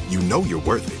 You know you're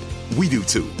worth it. We do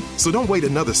too. So don't wait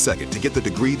another second to get the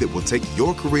degree that will take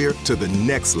your career to the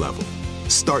next level.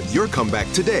 Start your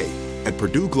comeback today at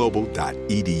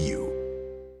purdueglobal.edu.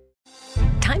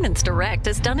 Diamonds Direct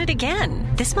has done it again.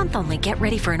 This month only, get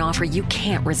ready for an offer you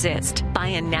can't resist. Buy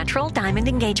a natural diamond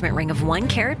engagement ring of 1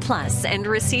 carat plus and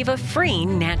receive a free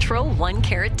natural 1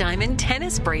 carat diamond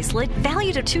tennis bracelet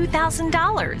valued at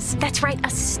 $2,000. That's right, a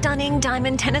stunning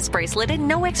diamond tennis bracelet at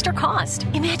no extra cost.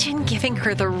 Imagine giving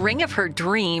her the ring of her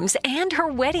dreams and her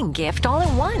wedding gift all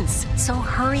at once. So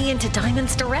hurry into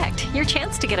Diamonds Direct. Your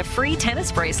chance to get a free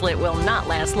tennis bracelet will not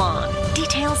last long.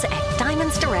 Details at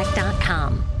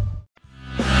diamondsdirect.com.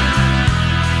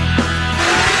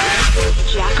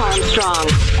 Jack Armstrong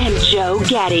and Joe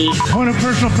Getty. Point of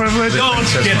personal privilege. Don't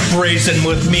get brazen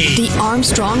with me. The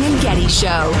Armstrong and Getty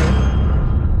Show.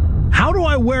 How do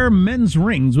I wear men's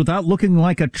rings without looking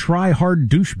like a try-hard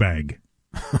douchebag?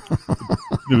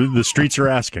 The streets are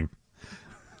asking.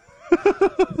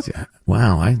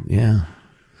 Wow,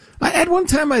 at one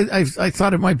time, I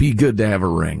thought it might be good to have a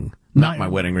ring. Not my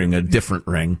wedding ring, a different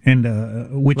ring.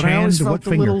 And which but hand, I always felt what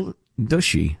finger? a little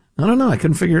dushy. I don't know. I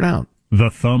couldn't figure it out. The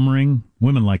thumb ring.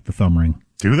 Women like the thumb ring.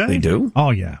 Do they? They do? Oh,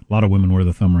 yeah. A lot of women wear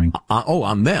the thumb ring.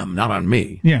 On them, not on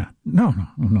me. Yeah. No.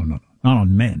 Not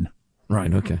on men.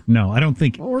 Right, okay. No, I don't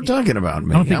think... Well, we're talking about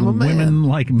me. I don't think I'm a women man.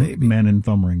 like men in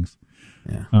thumb rings.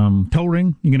 Yeah. Toe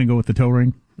ring? You going to go with the toe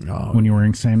ring when you're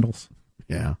wearing sandals?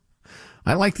 Yeah.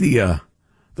 I like the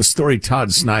the story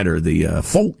Todd Snyder, the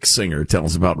folk singer,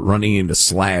 tells about running into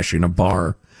Slash in a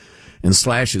bar. And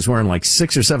Slash is wearing like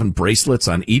 6 or 7 bracelets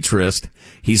on each wrist.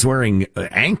 He's wearing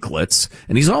anklets,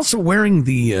 and he's also wearing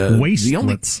the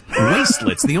waistlets.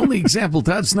 The only example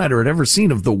Todd Snyder had ever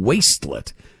seen of the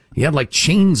waistlet. He had like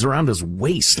chains around his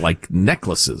waist, like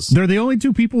necklaces. They're the only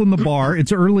 2 people in the bar.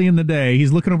 It's early in the day.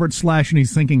 He's looking over at Slash and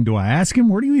he's thinking, do I ask him?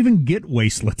 Where do you even get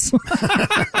waistlets?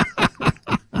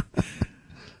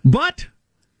 But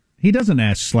he doesn't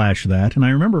ask Slash that. And I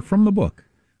remember from the book,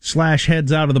 Slash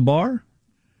heads out of the bar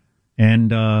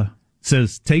and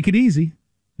says, take it easy.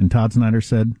 And Todd Snyder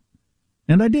said,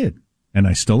 and I did. And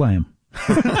I still am.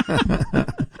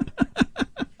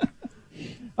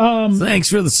 Thanks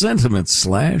for the sentiments,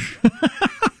 Slash.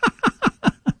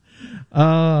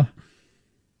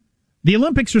 The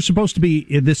Olympics are supposed to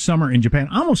be this summer in Japan.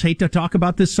 I almost hate to talk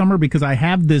about this summer because I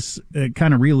have this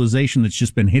kind of realization that's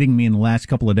just been hitting me in the last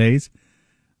couple of days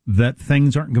that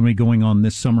things aren't going to be going on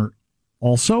this summer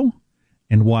also.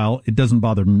 And while it doesn't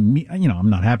bother me, I'm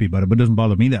not happy about it, but it doesn't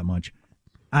bother me that much.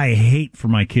 I hate for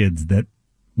my kids that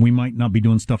we might not be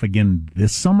doing stuff again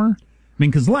this summer. I mean,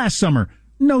 because last summer,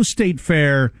 no state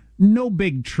fair, no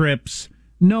big trips,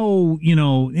 no,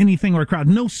 anything or a crowd,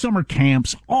 no summer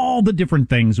camps, all the different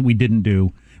things we didn't do.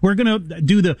 We're going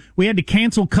to we had to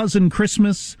cancel Cousin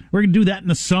Christmas. We're going to do that in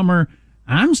the summer.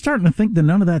 I'm starting to think that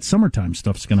none of that summertime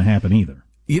stuff's going to happen either.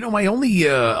 My only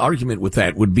argument with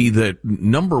that would be that,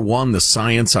 number one, the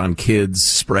science on kids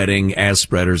spreading as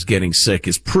spreaders, getting sick,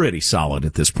 is pretty solid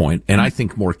at this point, and I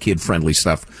think more kid-friendly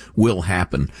stuff will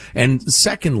happen. And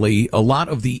secondly, a lot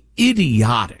of the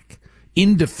idiotic,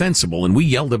 indefensible, and we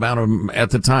yelled about them at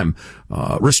the time,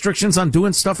 restrictions on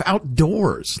doing stuff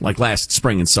outdoors, like last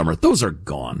spring and summer, those are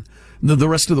gone. The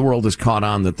rest of the world has caught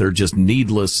on that they're just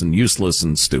needless and useless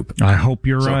and stupid. I hope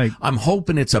you're right. I'm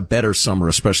hoping it's a better summer,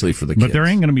 especially for the kids. But there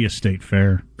ain't going to be a state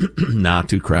fair. Nah,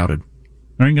 too crowded.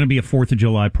 There ain't going to be a 4th of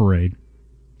July parade.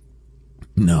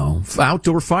 No.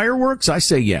 Outdoor fireworks? I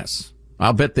say yes.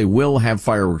 I'll bet they will have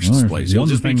fireworks displays. You'll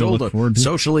just be told to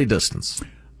socially distance.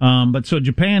 But so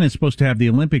Japan is supposed to have the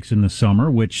Olympics in the summer,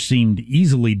 which seemed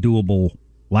easily doable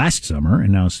last summer,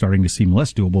 and now it's starting to seem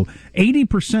less doable.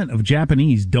 80% of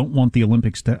Japanese don't want the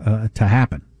Olympics to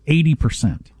happen.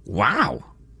 80%. Wow.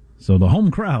 So the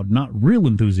home crowd, not real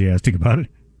enthusiastic about it.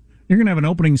 You're going to have an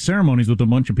opening ceremonies with a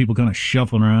bunch of people kind of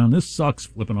shuffling around. This sucks,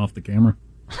 flipping off the camera.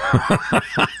 I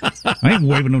ain't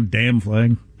waving no damn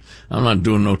flag. I'm not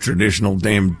doing no traditional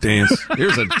damn dance.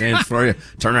 Here's a dance for you.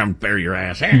 Turn around and bury your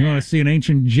ass. You want to see an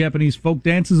ancient Japanese folk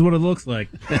dance? This is what it looks like.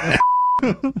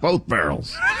 Both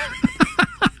barrels.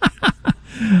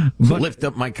 Lift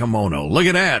up my kimono. Look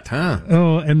at that, huh?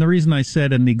 Oh, and the reason I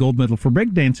said, and the gold medal for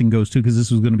breakdancing goes to, because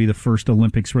this was going to be the first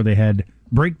Olympics where they had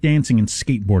breakdancing and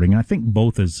skateboarding. I think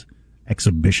both as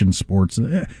exhibition sports.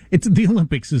 The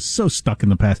Olympics is so stuck in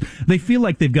the past. They feel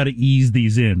like they've got to ease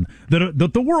these in.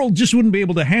 That the world just wouldn't be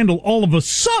able to handle all of a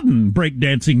sudden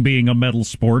breakdancing being a medal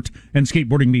sport and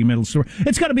skateboarding being a medal sport.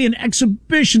 It's got to be an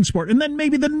exhibition sport. And then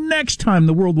maybe the next time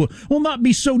the world will not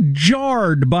be so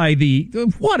jarred by the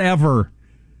whatever.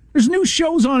 There's new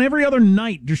shows on every other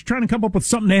night just trying to come up with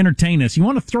something to entertain us. You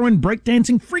want to throw in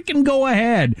breakdancing? Freaking go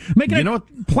ahead. Make it a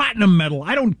platinum medal.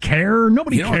 I don't care.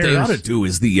 Nobody cares. What they ought to do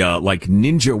is the like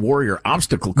Ninja Warrior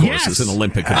obstacle courses in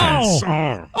Olympic events.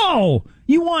 Oh,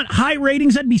 you want high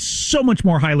ratings? That'd be so much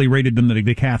more highly rated than the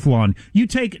decathlon. You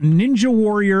take Ninja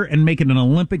Warrior and make it an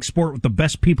Olympic sport with the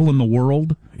best people in the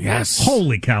world? Yes.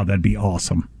 Holy cow, that'd be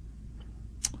awesome.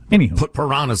 Anyhow. Put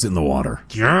piranhas in the water.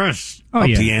 Yes. Oh, Up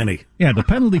the ante. Yeah, the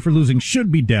penalty for losing should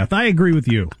be death. I agree with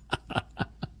you.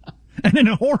 And in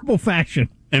a horrible fashion.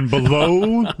 And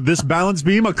below this balance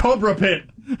beam, a cobra pit.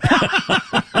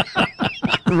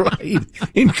 Right.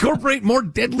 Incorporate more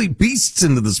deadly beasts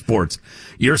into the sports.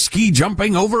 You're ski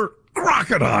jumping over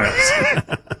crocodiles.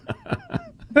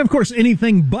 And of course,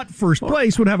 anything but first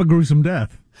place would have a gruesome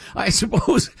death. I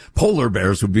suppose polar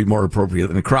bears would be more appropriate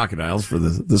than the crocodiles for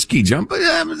the ski jump, but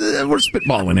we're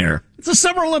spitballing here. It's the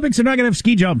Summer Olympics. They're not going to have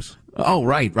ski jumps. Oh,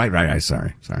 right.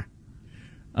 Sorry.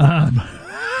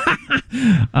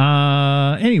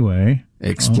 Anyway.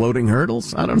 Exploding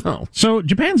hurdles? I don't know. So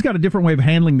Japan's got a different way of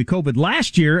handling the COVID.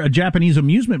 Last year, a Japanese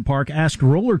amusement park asked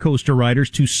roller coaster riders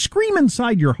to scream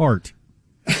inside your heart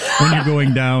when you're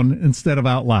going down instead of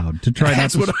out loud to try.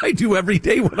 That's what I do every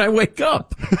day when I wake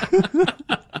up.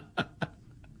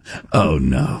 Oh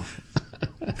no!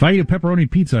 If I eat a pepperoni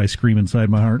pizza, I scream inside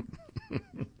my heart.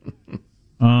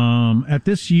 At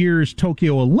this year's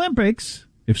Tokyo Olympics,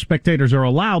 if spectators are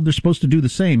allowed, they're supposed to do the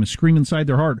same, scream inside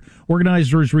their heart.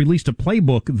 Organizers released a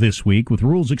playbook this week with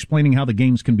rules explaining how the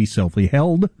games can be safely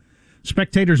held.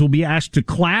 Spectators will be asked to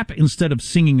clap instead of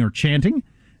singing or chanting,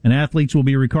 and athletes will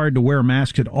be required to wear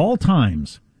masks at all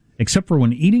times, except for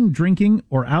when eating, drinking,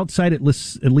 or outside at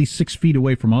least 6 feet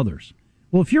away from others.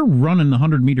 Well, if you're running the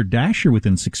 100-meter dash, you're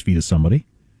within 6 feet of somebody,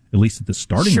 at least at the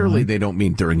starting Surely line. they don't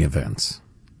mean during events.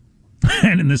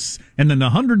 And then the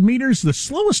 100 meters, the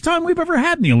slowest time we've ever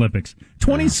had in the Olympics,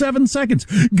 27 seconds.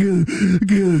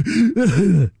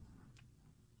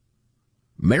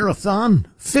 Marathon,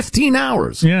 15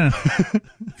 hours. Yeah,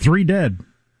 3 dead.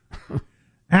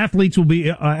 Athletes will be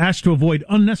asked to avoid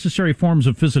unnecessary forms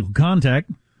of physical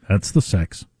contact. That's the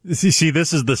sex. See,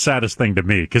 this is the saddest thing to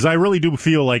me, because I really do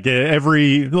feel like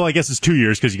I guess it's 2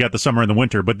 years because you got the summer and the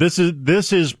winter, but this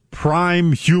is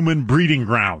prime human breeding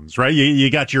grounds, right? You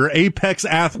got your apex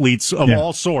athletes of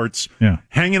all sorts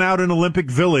hanging out in Olympic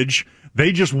Village.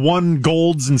 They just won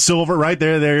golds and silver, right?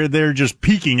 They're just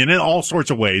peaking in all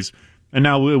sorts of ways. And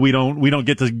now we don't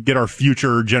get to get our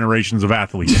future generations of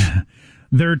athletes.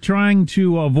 They're trying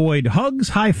to avoid hugs,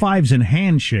 high fives, and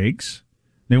handshakes.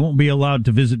 They won't be allowed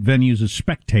to visit venues as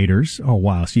spectators. Oh,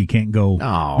 wow. So you can't go.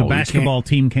 The basketball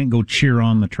team can't go cheer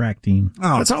on the track team.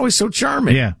 Oh, that's always so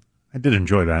charming. Yeah. I did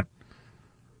enjoy that.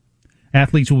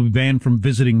 Athletes will be banned from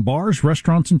visiting bars,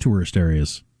 restaurants, and tourist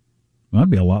areas. That'd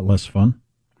be a lot less fun.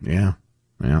 Yeah.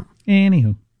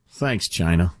 Anywho. Thanks,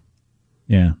 China.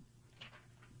 Yeah.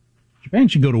 Japan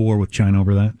should go to war with China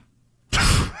over that.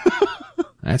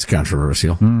 That's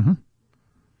controversial. Mm-hmm.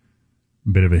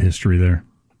 Bit of a history there.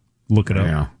 Look it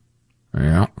up.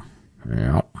 Yeah.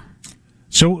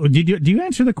 So, do you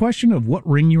answer the question of what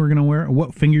ring you were going to wear,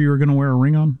 what finger you were going to wear a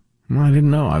ring on? Well, I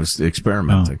didn't know. I was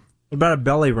experimenting. What about a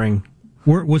belly ring?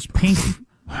 Was Pinky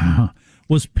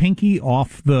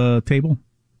off the table?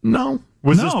 No.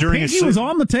 This during Pinky was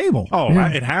on the table. Oh,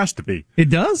 yeah. It has to be. It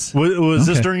does? Was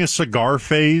this during a cigar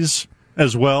phase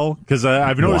as well? Because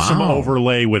I've noticed some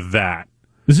overlay with that.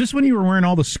 Is this when you were wearing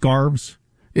all the scarves?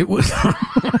 It was.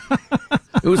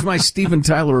 It was my Steven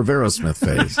Tyler of Aerosmith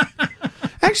phase.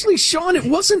 Actually, Sean, it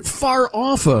wasn't far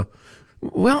off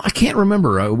well, I can't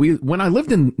remember.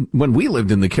 When we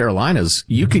lived in the Carolinas,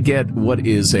 you could get what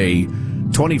is a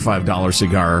 $25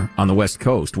 cigar on the West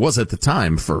Coast. Was at the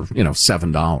time for,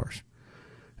 $7.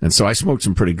 And so I smoked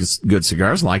some pretty good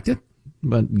cigars, liked it,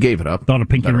 but gave it up. Thought a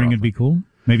pinky ring would be cool.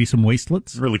 Maybe some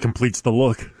waistlets. Really completes the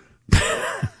look.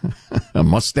 A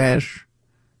mustache,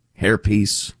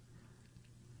 hairpiece,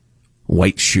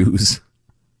 white shoes.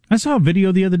 I saw a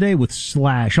video the other day with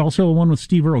Slash, also one with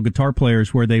Steve Earle, guitar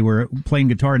players, where they were playing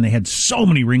guitar and they had so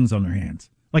many rings on their hands.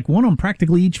 Like one on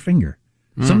practically each finger.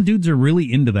 Some dudes are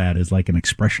really into that as like an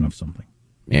expression of something.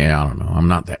 Yeah, I don't know. I'm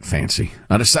not that fancy.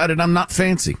 I decided I'm not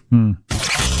fancy.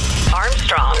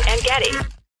 Armstrong and Getty.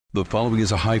 The following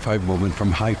is a high five moment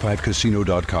from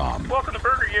highfivecasino.com. Welcome to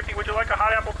Burger Yippee. Would you like a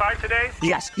hot apple pie today?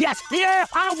 Yes, yeah,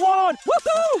 I won!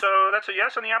 Woohoo! So that's a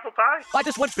yes on the apple pie? I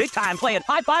just went big time playing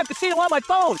High Five Casino on my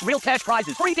phone. Real cash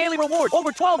prizes, free daily rewards,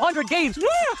 over 1,200 games. Yeah!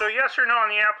 So yes or no on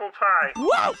the apple pie?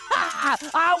 Whoa!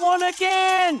 I won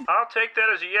again! I'll take that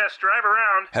as a yes. Drive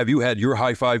around. Have you had your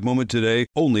high five moment today?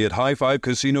 Only at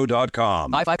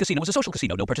highfivecasino.com. High Five Casino is a social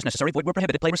casino. No purchase necessary. Void where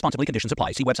prohibited. Play responsibly. Conditions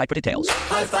apply. See website for details.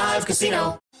 High Five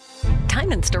Casino.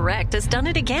 Diamonds Direct has done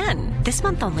it again. This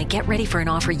month only, get ready for an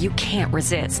offer you can't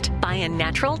resist. Buy a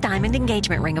natural diamond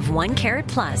engagement ring of 1 carat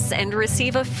plus and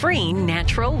receive a free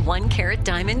natural 1 carat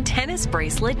diamond tennis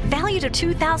bracelet valued at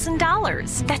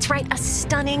 $2,000. That's right, a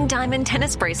stunning diamond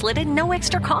tennis bracelet at no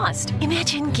extra cost.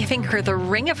 Imagine giving her the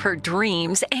ring of her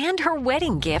dreams and her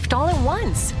wedding gift all at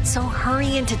once. So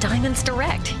hurry into Diamonds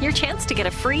Direct. Your chance to get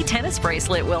a free tennis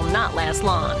bracelet will not last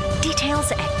long.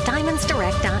 Details at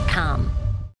diamondsdirect.com.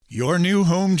 Your new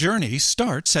home journey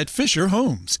starts at Fisher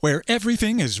Homes, where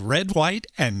everything is red, white,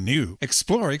 and new.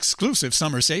 Explore exclusive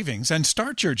summer savings and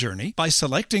start your journey by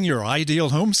selecting your ideal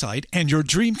home site and your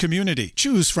dream community.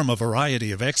 Choose from a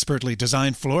variety of expertly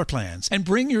designed floor plans and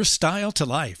bring your style to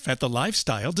life at the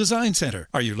Lifestyle Design Center.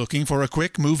 Are you looking for a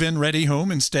quick move-in ready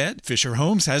home instead? Fisher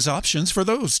Homes has options for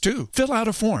those too. Fill out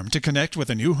a form to connect with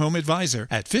a new home advisor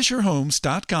at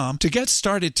fisherhomes.com to get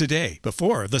started today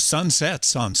before the sun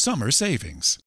sets on summer savings.